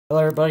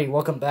Hello everybody,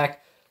 welcome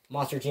back.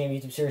 Monster Jam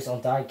YouTube series on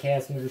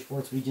Diecast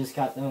Motorsports. We just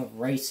got done with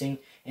racing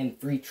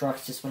and 3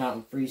 trucks just went out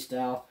in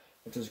freestyle,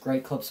 which was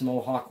Great Clips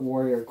Mohawk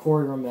Warrior,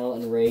 Corey Rommel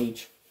and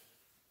Rage,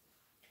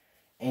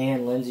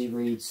 and Lindsay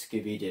Reed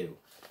Scooby-Doo.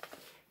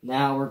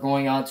 Now we're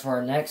going on to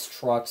our next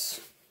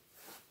trucks.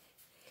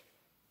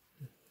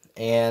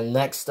 And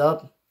next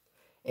up,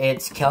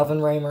 it's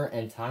Calvin Raymer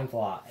and Time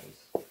Flies.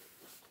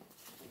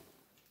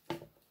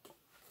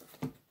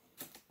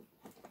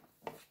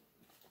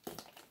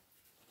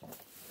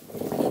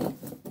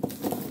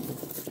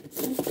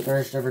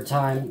 First ever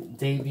time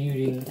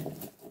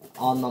debuting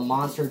on the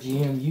Monster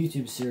GM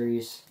YouTube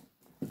series.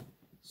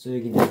 So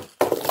you can do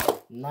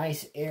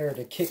nice air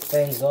to kick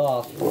things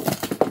off.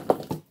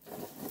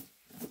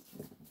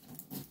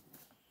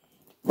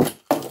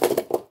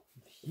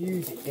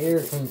 Huge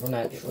air coming from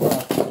that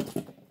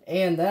truck.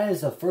 And that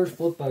is the first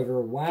flip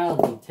over.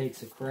 Wildly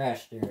takes a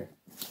crash there.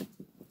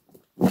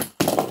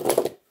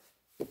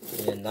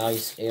 And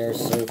nice air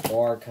so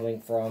far coming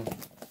from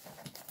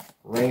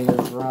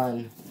Raymer's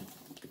run.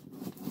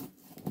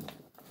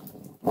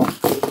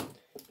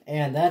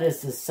 And that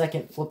is the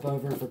second flip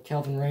over for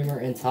Calvin Raymer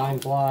and Time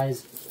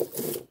Flies.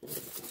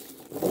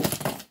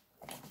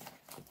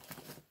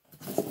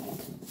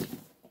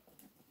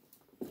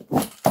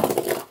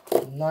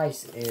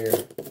 Nice air.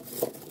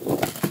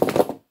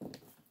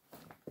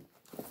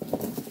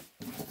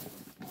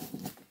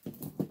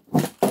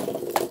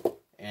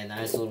 And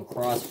nice little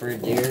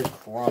crossbred there,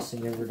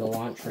 crossing over the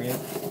launch ramp.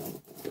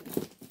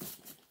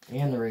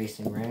 And the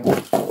racing ramp.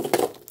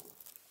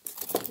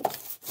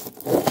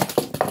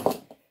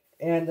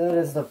 And that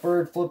is the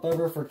third flip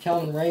over for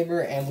Calvin Raymer,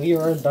 and we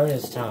are in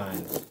bonus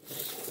time.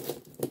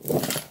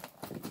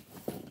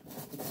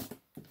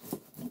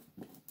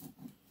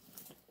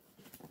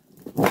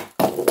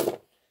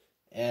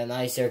 And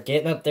nice there,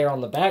 getting up there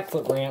on the back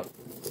foot ramp.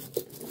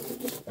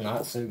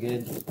 Not so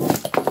good.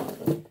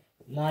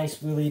 Nice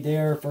wheelie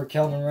there for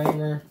Calvin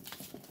Raymer.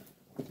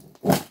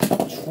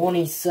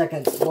 20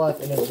 seconds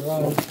left in his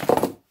run.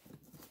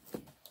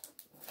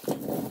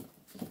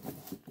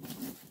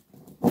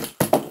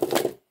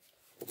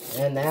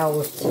 And now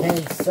with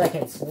 10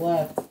 seconds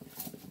left,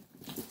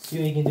 see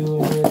what he can do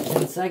over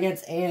 10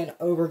 seconds, and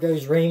over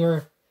goes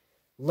Raymer.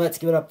 Let's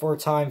give it up for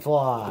Time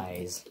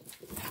Flies.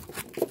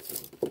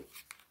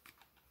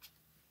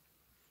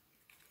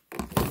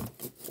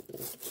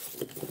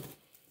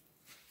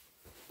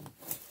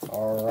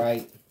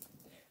 Alright,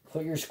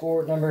 put your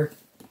scores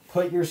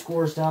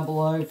down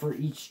below for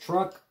each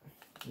truck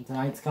in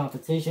tonight's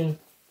competition.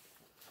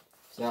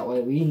 So that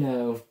way we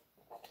know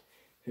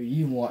who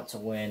you want to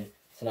win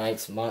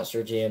tonight's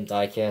Monster Jam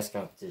Diecast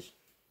competition.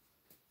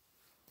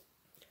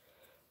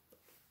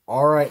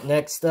 Alright,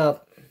 next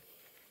up.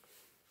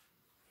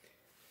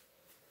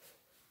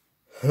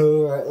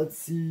 Alright, let's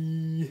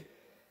see.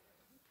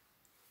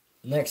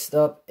 Next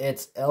up,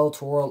 it's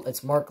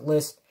Mark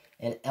List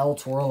and El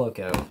Toro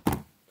Loco.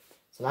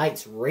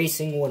 Tonight's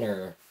racing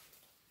winner.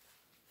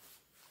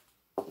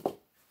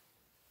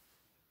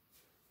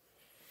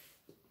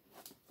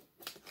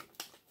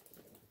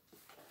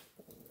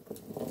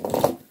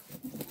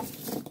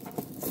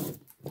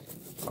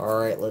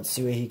 Alright, let's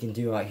see what he can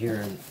do out here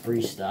in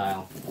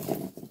freestyle.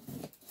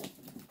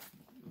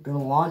 I'm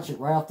gonna launch it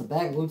right off the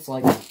back, looks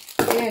like.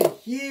 And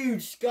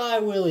huge sky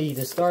wheelie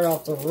to start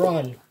off the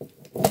run.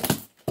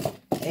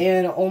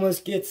 And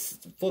almost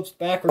flips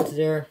backwards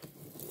there.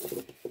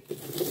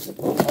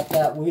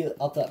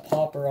 Off that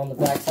popper on the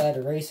backside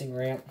of the racing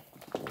ramp.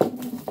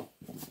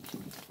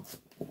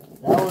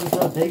 That was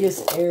the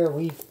biggest air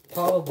we've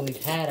probably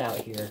had out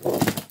here.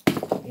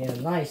 And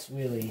a nice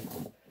wheelie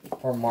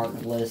for Mark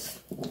Bliss.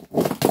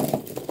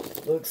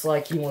 Looks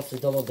like he wants to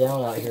double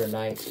down out here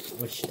tonight,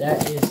 which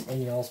that is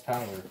in y'all's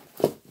power.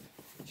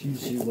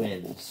 Choose who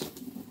wins.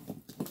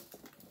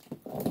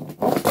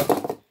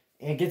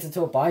 And gets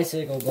into a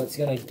bicycle, but it's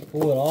going to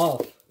pull it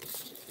off.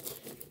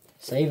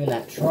 Saving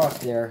that truck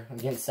there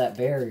against that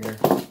barrier.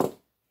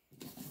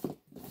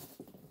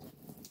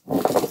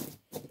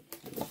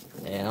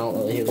 And I don't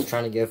know if he was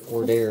trying to go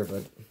forward there,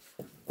 but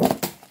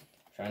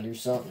trying to do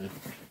something.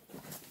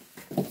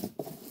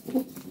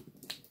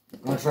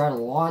 I'm going to try to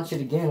launch it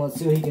again. Let's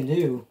see what he can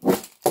do.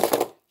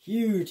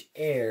 Huge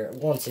air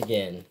once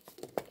again.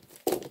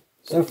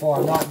 So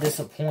far, not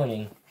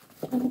disappointing.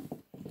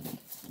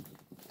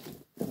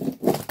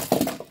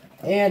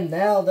 And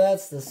now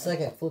that's the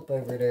second flip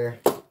over there.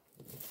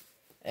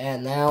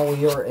 And now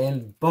we are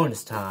in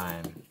bonus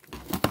time.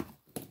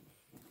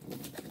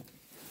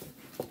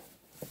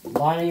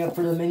 Lining up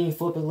for the mini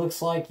flip, it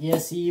looks like.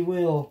 Yes, he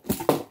will.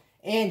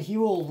 And he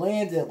will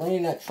land it,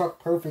 landing that truck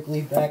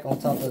perfectly back on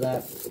top of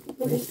that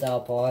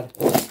freestyle pod.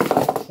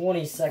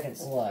 20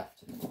 seconds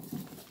left.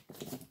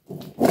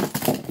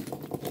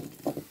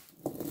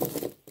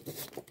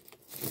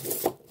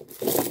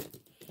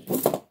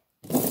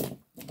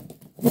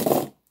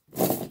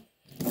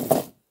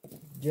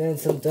 Getting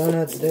some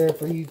donuts there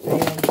for you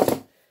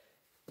fans.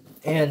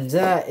 And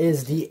that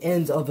is the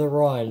end of the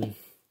run.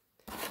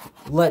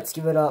 Let's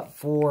give it up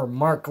for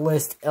Mark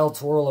List El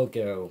Toro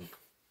Loco.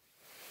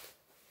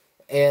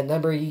 And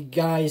remember, you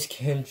guys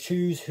can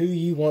choose who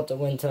you want to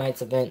win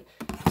tonight's event.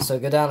 So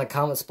go down in the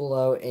comments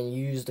below and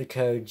use the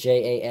code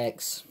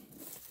JAX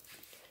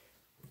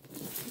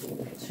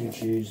to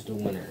choose the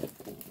winner.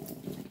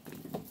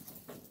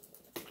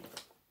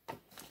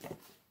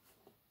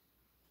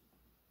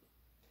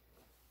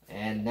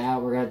 And now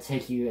we're going to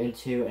take you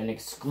into an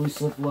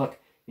exclusive look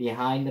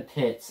behind the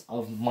pits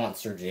of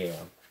Monster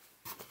Jam.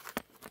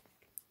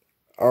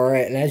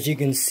 Alright, and as you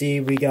can see,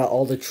 we got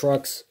all the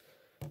trucks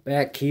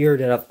back here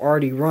that I've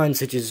already run,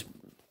 such as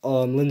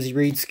Lindsay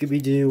Reed,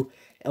 Scooby-Doo,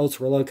 El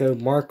Toro Loco,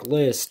 Mark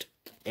List,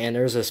 and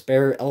there's a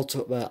spare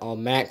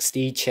Max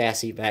D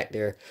chassis back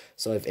there,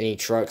 so if any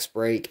trucks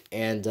break,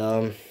 and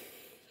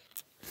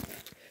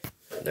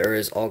there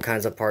is all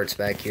kinds of parts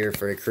back here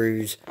for the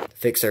crews to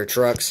fix their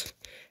trucks.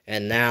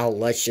 And now,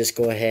 let's just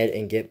go ahead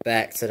and get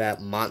back to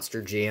that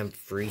Monster Jam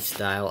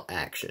freestyle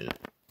action.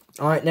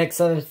 Alright, next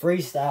up in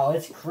freestyle,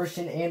 it's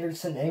Christian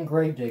Anderson and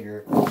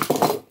Gravedigger.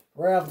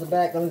 Right off the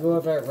bat, going to go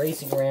up that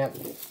racing ramp,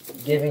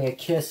 giving a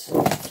kiss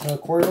to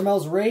Quarter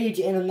Mel's Rage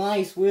and a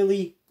nice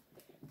wheelie.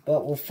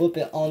 But we'll flip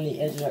it on the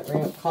edge of that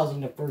ramp,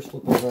 causing the first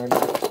flip over.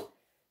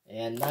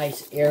 And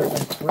nice air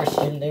from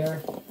Christian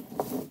there.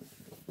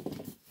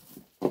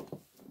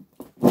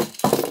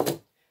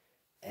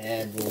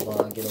 And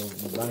we'll get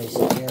a nice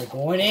air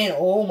going in.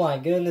 Oh my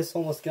goodness,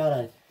 almost got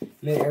a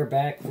mid-air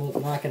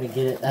backflip. Not going to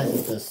get it. That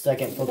is the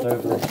second flip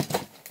over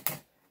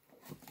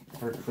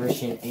for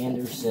Christian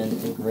Anderson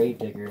and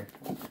Gravedigger.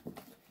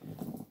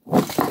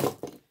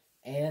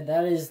 And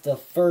that is the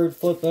third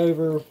flip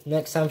over.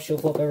 Next time she'll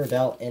flip over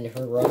out in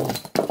her run.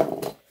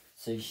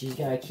 So she's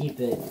got to keep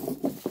it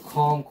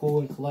calm,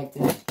 cool, and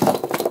collected.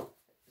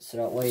 So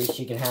that way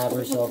she can have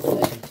herself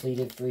a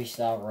completed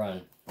freestyle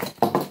run.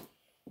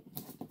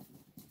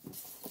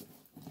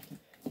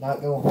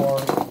 Not go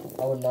hard.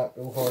 I would not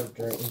go hard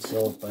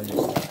until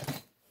bonus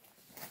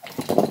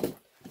time.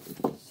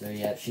 So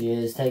yeah, she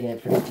is taking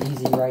it pretty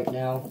easy right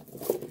now.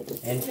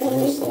 And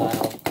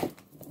freestyle.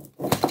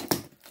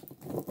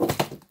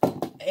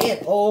 And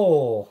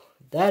oh,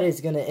 that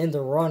is going to end the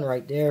run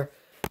right there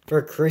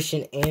for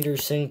Christian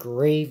Anderson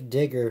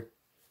Gravedigger.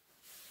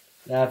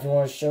 Now if you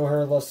want to show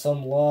her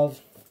some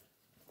love,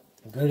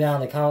 go down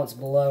in the comments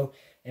below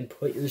and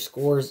put your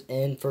scores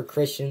in for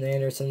Christian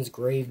Anderson's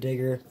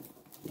Gravedigger.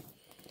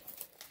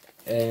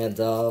 And,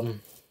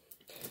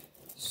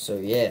 so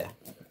yeah.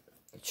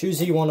 Choose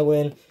who you want to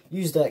win.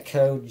 Use that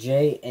code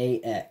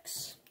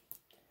JAX.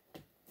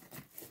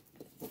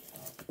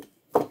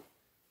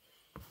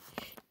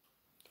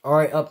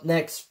 Alright, up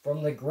next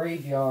from the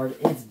graveyard,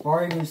 it's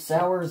Barry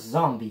Musauer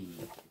Zombie.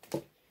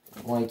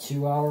 Only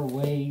 2 hour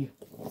away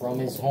from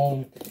his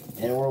home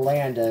in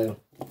Orlando.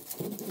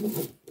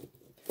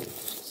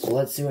 So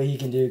let's see what he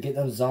can do. Get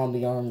those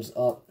zombie arms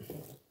up.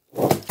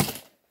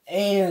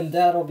 And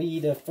that'll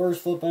be the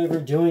first flip over,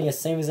 doing the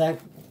same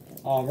exact,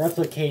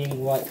 replicating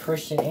what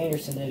Christian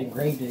Anderson did in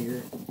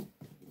Gravedigger.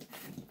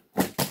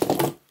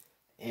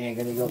 And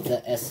gonna go up to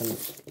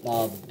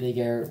the big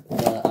air,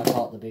 I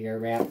call it the big air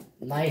ramp.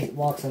 Nice,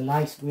 walks a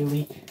nice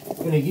wheelie.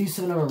 Gonna use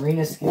some of the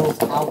arena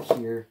skills out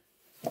here.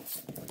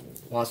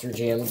 Monster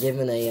Jam,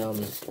 giving a,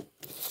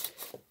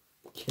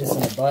 kiss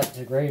in the butt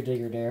to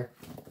Gravedigger there.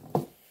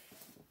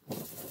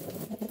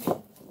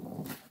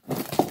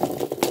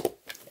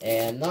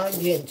 And not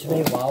getting too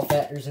many wow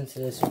factors into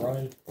this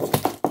run,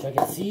 which I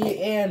can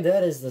see. And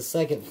that is the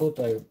second flip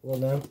over. Well,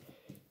 no.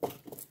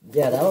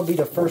 Yeah, that'll be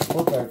the first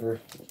flip over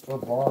for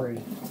Bari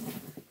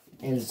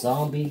and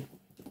Zombie.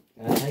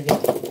 And I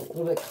get a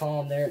little bit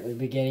calm there at the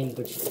beginning,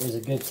 which is a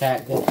good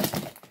tactic.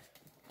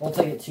 Won't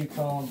take it too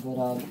calm,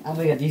 but I'll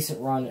make a decent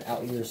run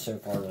out here so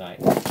far tonight.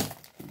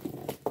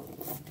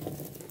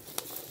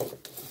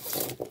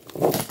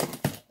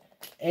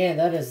 And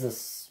that is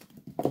the...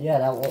 Yeah,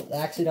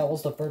 that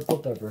was the third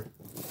flip over.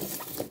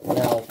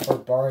 Now for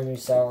Barry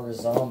Musauer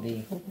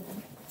Zombie,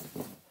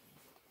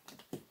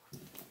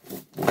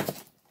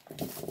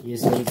 you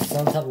just need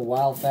some type of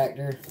wow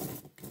factor,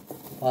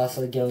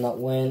 possibly get him that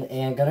win.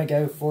 And gonna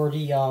go for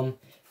the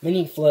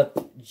mini flip,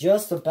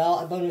 just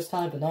about at bonus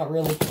time, but not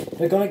really.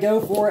 They're gonna go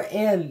for it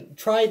and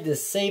try to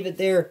save it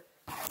there.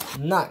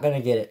 Not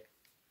gonna get it.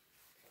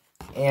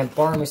 And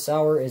Barry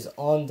Musauer is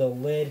on the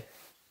lid,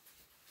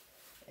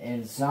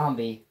 and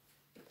Zombie.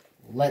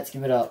 Let's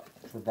give it up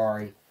for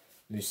Barry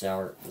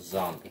Musauer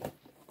Zombie.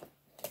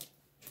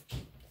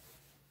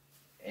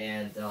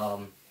 And,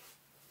 so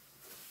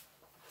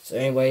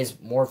anyways,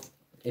 more,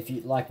 if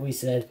you, like we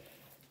said,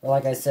 or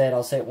like I said,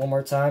 I'll say it one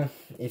more time.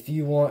 If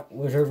you want,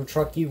 whichever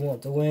truck you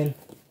want to win,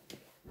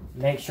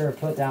 make sure to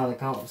put down in the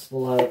comments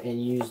below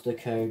and use the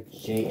code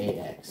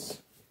JAX.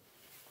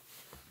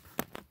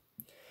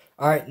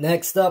 Alright,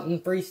 next up in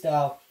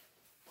freestyle,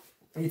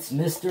 it's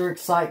Mr.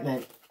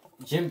 Excitement,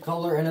 Jim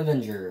Kohler and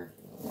Avenger.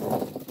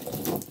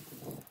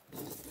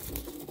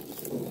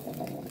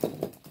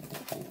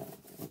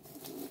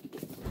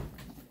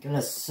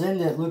 Gonna send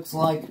it, looks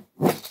like,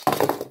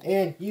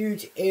 and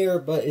huge air,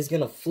 but is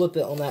gonna flip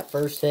it on that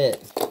first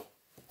hit.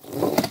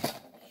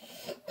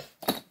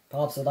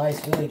 Pops a nice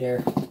wheelie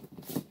there.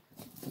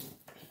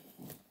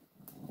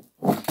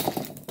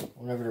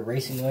 Went over to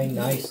racing lane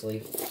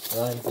nicely.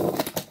 Run.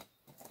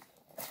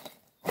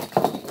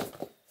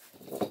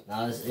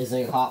 Now this is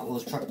a Hot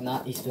Wheels truck,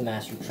 not a Spin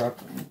Master truck.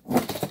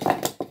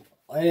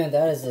 And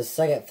that is the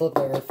second flip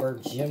over for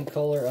Jim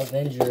Kohler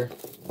Avenger.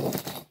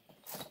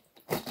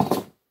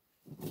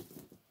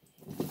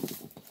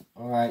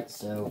 Alright,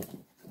 so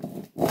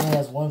he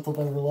has one flip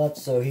over left,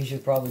 so he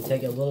should probably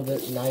take it a little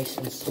bit nice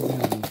and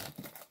smooth.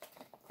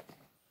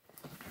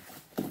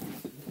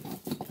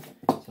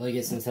 So he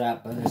gets into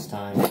that bonus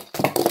time.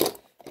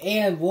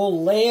 And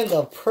we'll land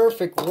a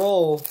perfect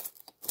roll.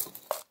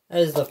 That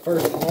is the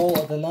first roll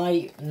of the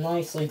night.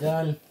 Nicely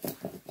done.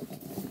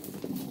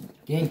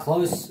 Getting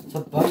close to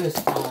bonus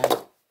time.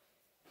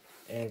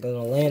 And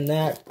gonna land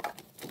that.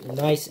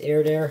 Nice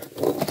air there.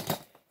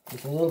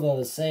 With a little bit of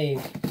a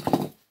save.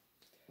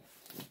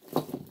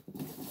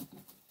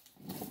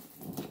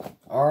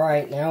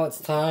 Alright, now it's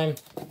time.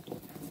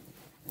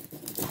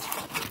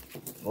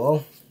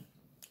 Well,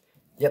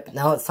 yep,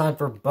 now it's time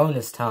for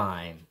bonus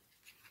time.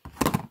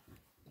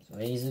 So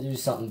he needs to do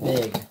something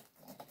big.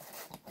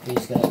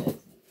 He's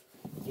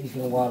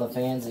gonna wow the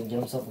fans and get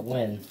himself a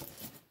win.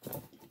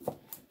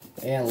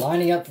 And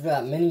lining up for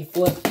that mini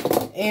flip.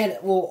 And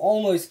we'll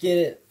almost get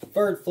it.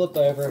 Third flip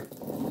over.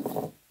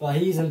 But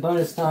he's in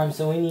bonus time,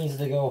 so he needs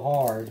to go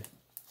hard.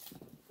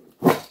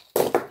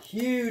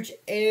 Huge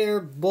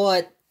air,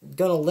 but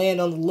gonna land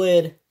on the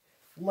lid.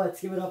 Let's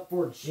give it up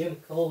for Jim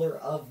Kohler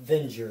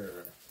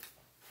Avenger.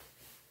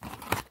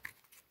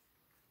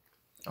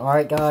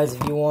 Alright guys,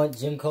 if you want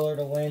Jim Kohler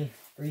to win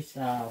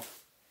freestyle,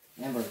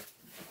 remember,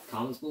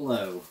 comments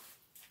below.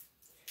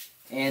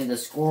 And the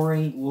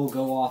scoring will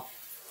go off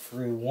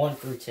through 1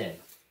 through 10.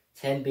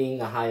 10 being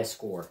the highest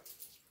score.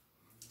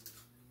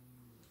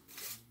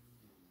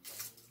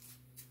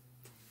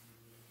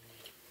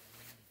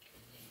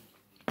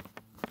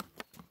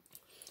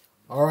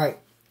 Alright,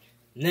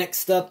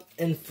 next up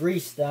in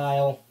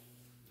freestyle,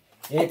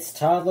 it's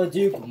Todd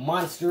LeDuc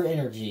Monster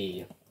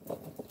Energy.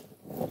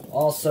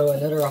 Also,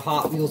 another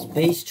Hot Wheels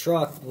base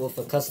truck with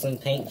a custom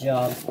paint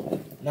job.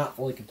 Not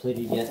fully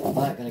completed yet,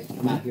 but gonna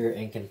come out here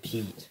and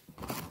compete.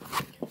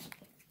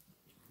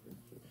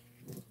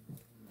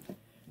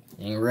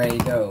 And ready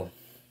to go.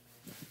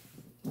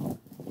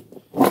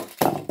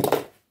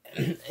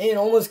 And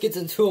almost gets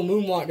into a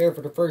moonwalk there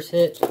for the first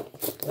hit.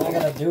 But I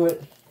gotta do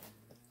it.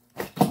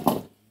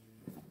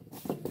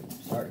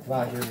 Start to come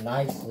out here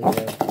nicely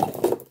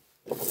though.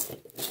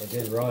 A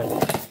good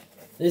run.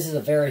 This is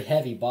a very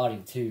heavy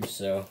body too,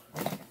 so.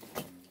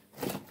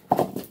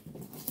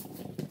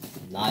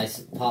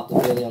 Nice. Pop the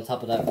wheelie on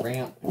top of that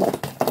ramp.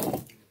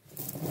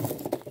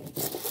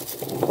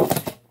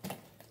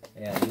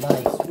 Yeah,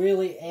 nice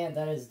wheelie, and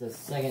that is the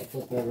second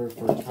flip over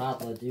for Todd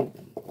LeDuc.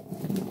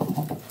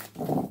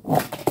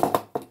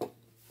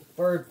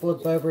 Third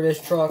flip over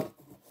this truck.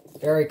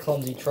 Very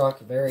clumsy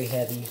truck, very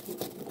heavy.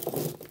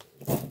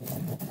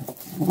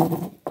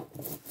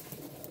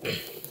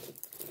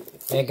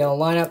 And gonna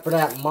line up for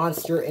that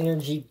Monster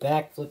Energy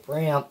backflip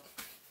ramp.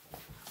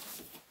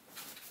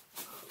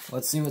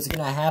 Let's see what's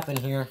gonna happen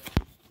here.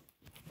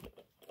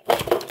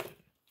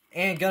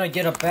 And gonna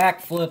get a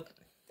backflip.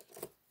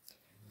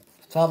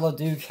 Todd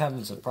LeDuc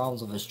having some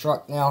problems with his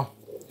truck now.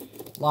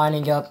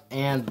 Lining up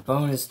and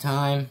bonus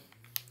time.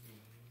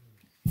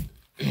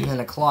 And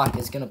the clock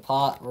is gonna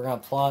pause. We're gonna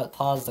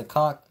pause the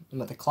clock.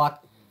 The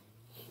clock.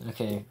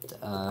 Okay.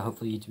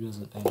 Hopefully YouTube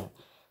doesn't panic.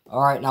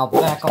 All right, now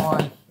back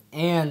on.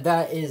 And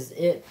that is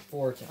it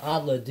for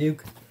Todd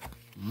LeDuc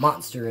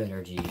Monster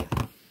Energy.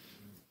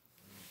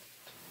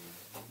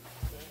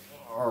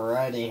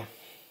 Alrighty.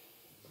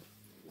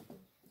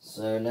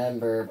 So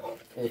remember,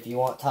 if you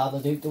want Todd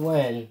LeDuc to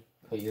win,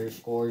 put your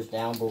scores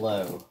down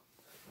below.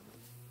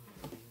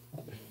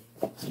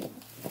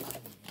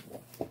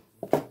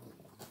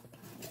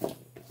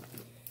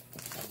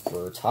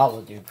 For Todd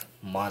LeDuc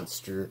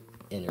Monster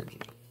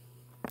Energy.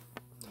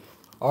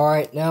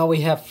 Alright, now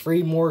we have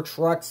 3 more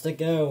trucks to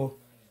go.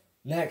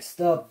 Next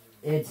up,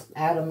 it's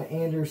Adam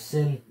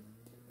Anderson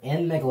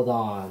and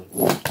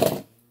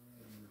Megalodon.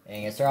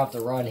 And you start off the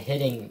run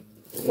hitting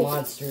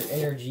Monster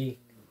Energy.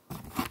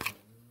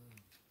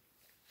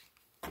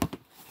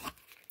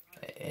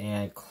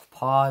 And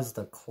pause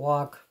the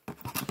clock.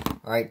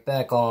 Alright,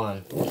 back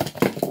on.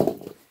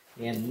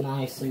 And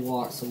nicely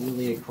walks the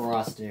wheelie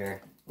across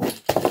there.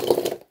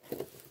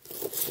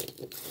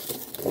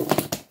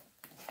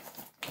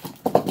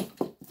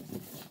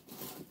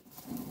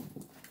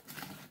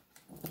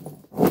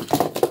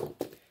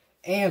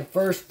 And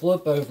first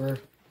flip over.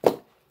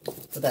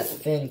 So that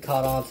fin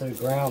caught onto the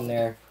ground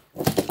there.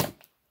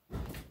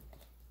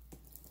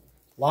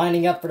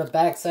 Lining up for the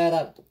backside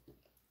of that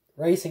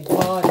racing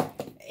pod.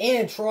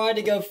 And tried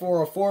to go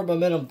for a forward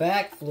momentum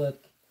backflip.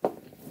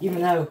 Even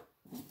though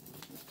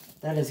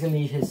that is going to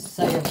be his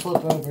second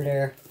flip over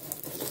there.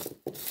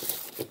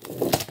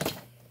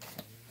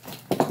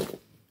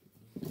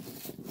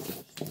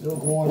 Still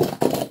going.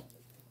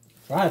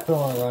 Trying to put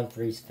on a run for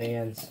these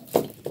fans.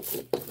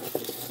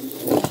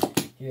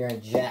 Here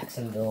in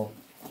Jacksonville.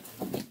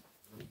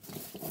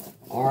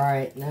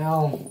 Alright,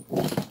 now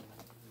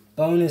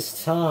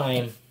bonus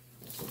time.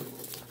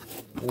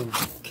 We'll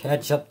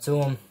catch up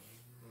to him.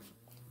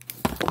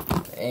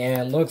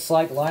 And looks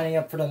like lining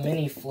up for the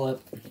mini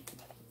flip.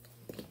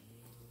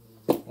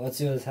 Let's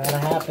see what's going to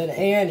happen.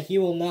 And he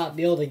will not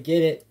be able to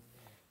get it.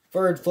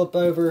 Third flip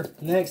over.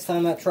 Next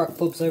time that truck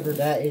flips over,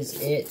 that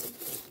is it.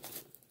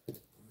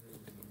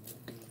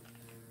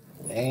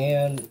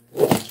 And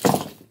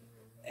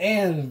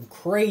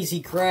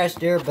crazy crash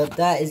there, but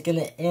that is going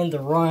to end the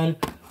run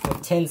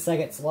with 10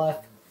 seconds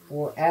left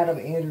for Adam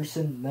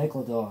Anderson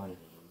Megalodon.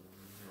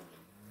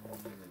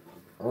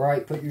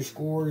 Alright, put your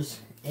scores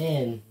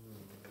in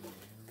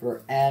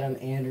for Adam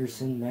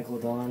Anderson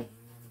Megalodon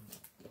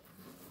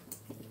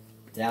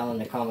down in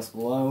the comments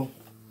below.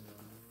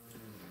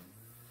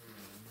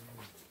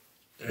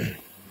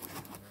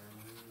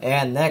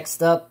 And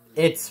next up,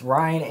 it's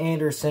Ryan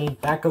Anderson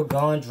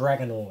Bakugan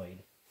Dragonoid.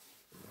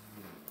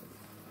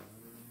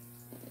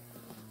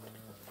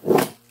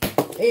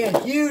 And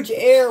huge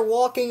air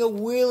walking a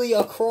wheelie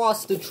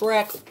across the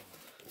track.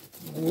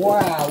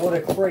 Wow, what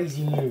a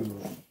crazy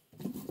move.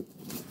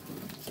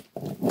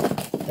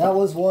 That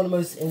was one of the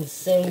most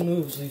insane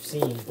moves we've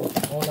seen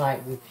all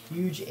night with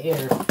huge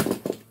air.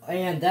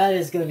 And that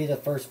is going to be the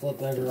first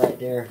flip over right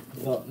there.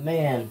 But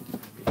man,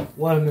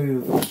 what a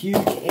move.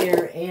 Huge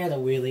air and a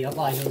wheelie. I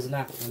thought he was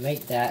not going to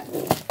make that.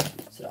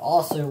 So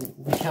also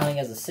be counting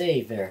as a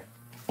save there.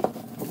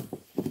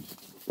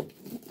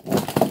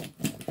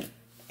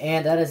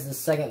 And that is the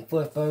second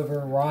flip over.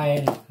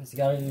 Ryan has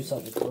got to do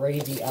something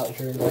crazy out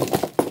here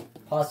tonight,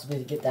 possibly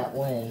to get that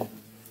win.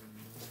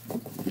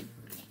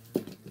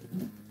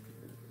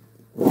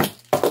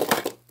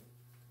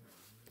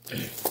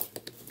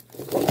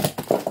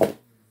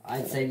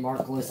 I'd say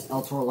Markless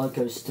El Toro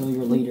Loco is still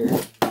your leader.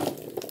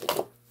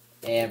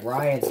 And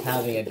Ryan's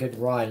having a good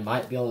run.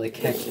 Might be able to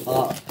catch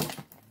up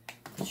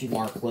to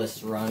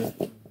Markless' run.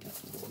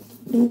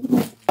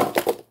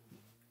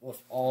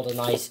 With all the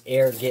nice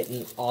air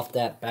getting off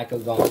that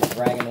Bakugan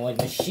Dragonoid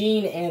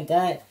machine. And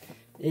that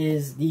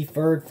is the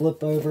third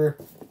flip over.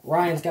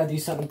 Ryan's got to do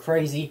something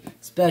crazy,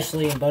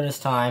 especially in bonus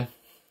time.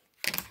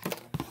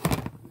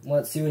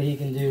 Let's see what he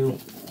can do.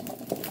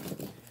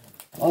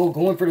 Oh,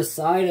 going for the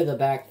side of the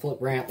backflip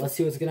ramp. Let's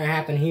see what's going to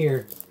happen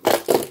here.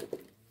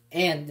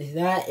 And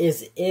that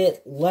is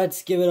it.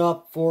 Let's give it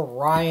up for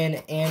Ryan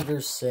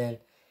Anderson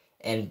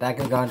and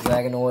Bakugan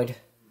Dragonoid.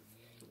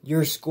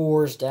 Your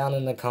scores down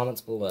in the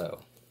comments below.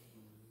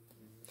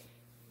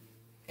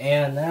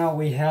 And now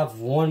we have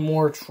one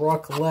more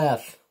truck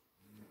left.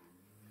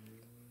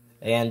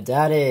 And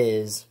that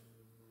is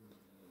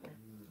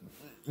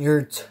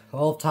your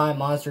 12-time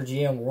Monster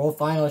GM World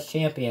Finals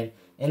champion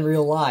in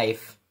real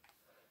life,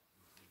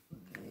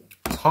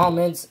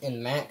 Thomas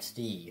and Max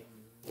D.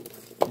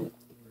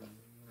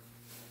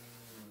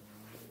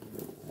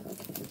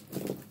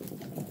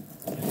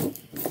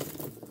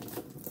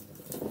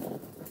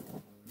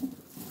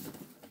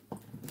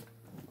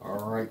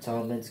 Alright,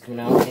 Thomas coming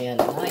out, and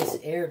nice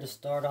air to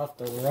start off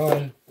the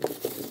run.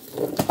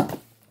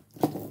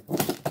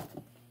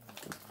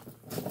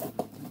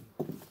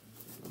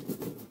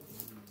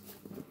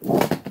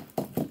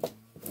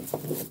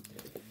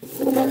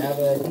 Have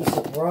a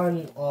decent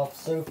run off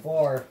so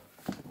far.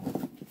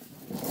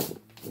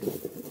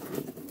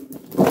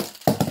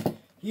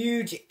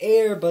 Huge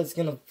air, but it's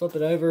gonna flip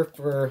it over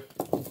for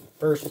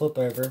first flip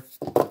over.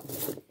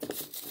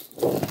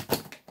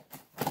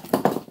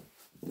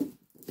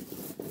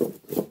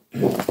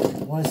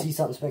 Want to see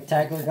something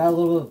spectacular? Got a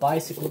little bit of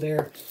bicycle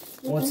there.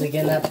 Once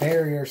again, that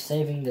barrier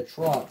saving the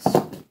trucks.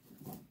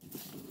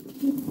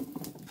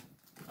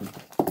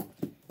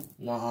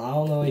 No, I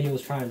don't know what he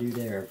was trying to do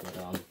there,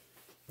 but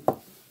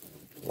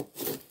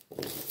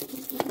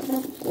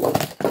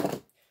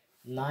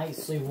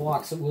nicely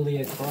walks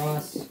Willie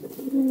across.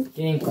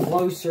 Getting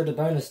closer to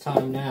bonus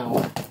time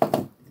now.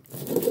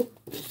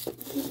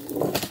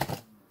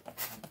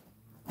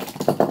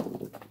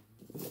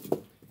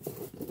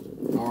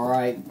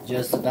 Alright,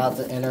 just about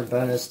to enter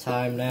bonus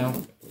time now.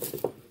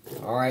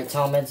 Alright,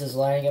 Tom Mintz is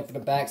lining up for the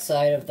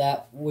backside of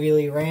that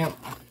wheelie ramp.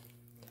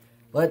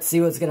 Let's see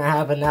what's going to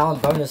happen now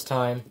in bonus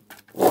time.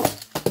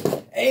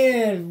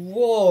 And,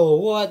 whoa,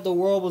 what the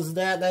world was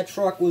that? That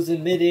truck was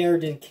in midair,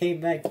 then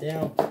came back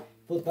down.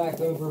 Flip back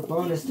over,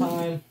 bonus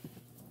time.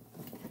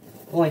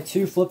 Only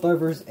 2 flip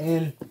overs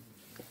in.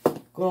 Going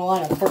to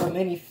line up for a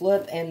mini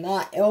flip and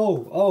not, and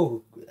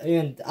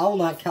I will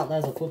not count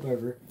that as a flip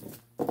over.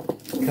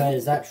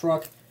 Because that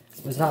truck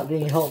was not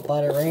being helped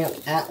by the ramp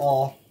at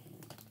all.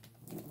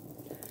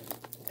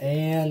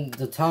 And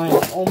the time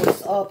is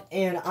almost up,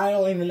 and I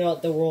don't even know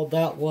what the world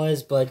that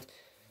was, but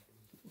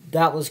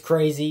that was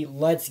crazy.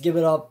 Let's give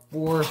it up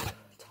for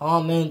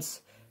Tom Mintz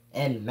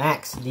and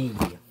Max D.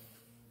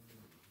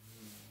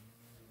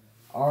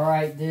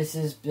 Alright, this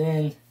has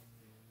been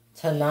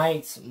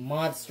tonight's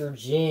Monster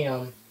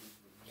Jam.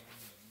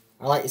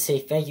 I'd like to say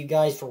thank you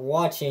guys for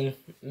watching.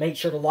 Make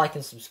sure to like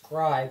and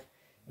subscribe.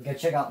 And go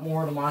check out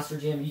more of the Monster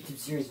Jam YouTube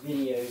series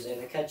videos. And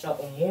to catch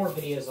up on more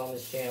videos on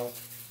this channel,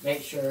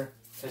 make sure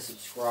to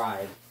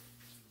subscribe.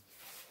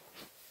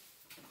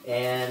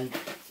 And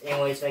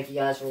anyways, thank you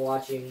guys for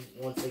watching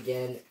once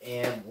again,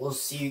 and we'll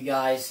see you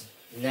guys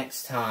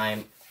next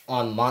time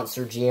on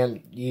Monster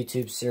GM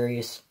YouTube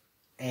series.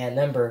 And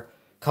remember,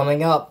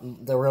 coming up,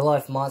 the real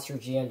life Monster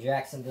GM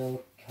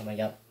Jacksonville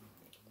coming up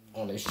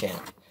on this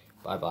channel.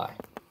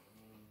 Bye-bye.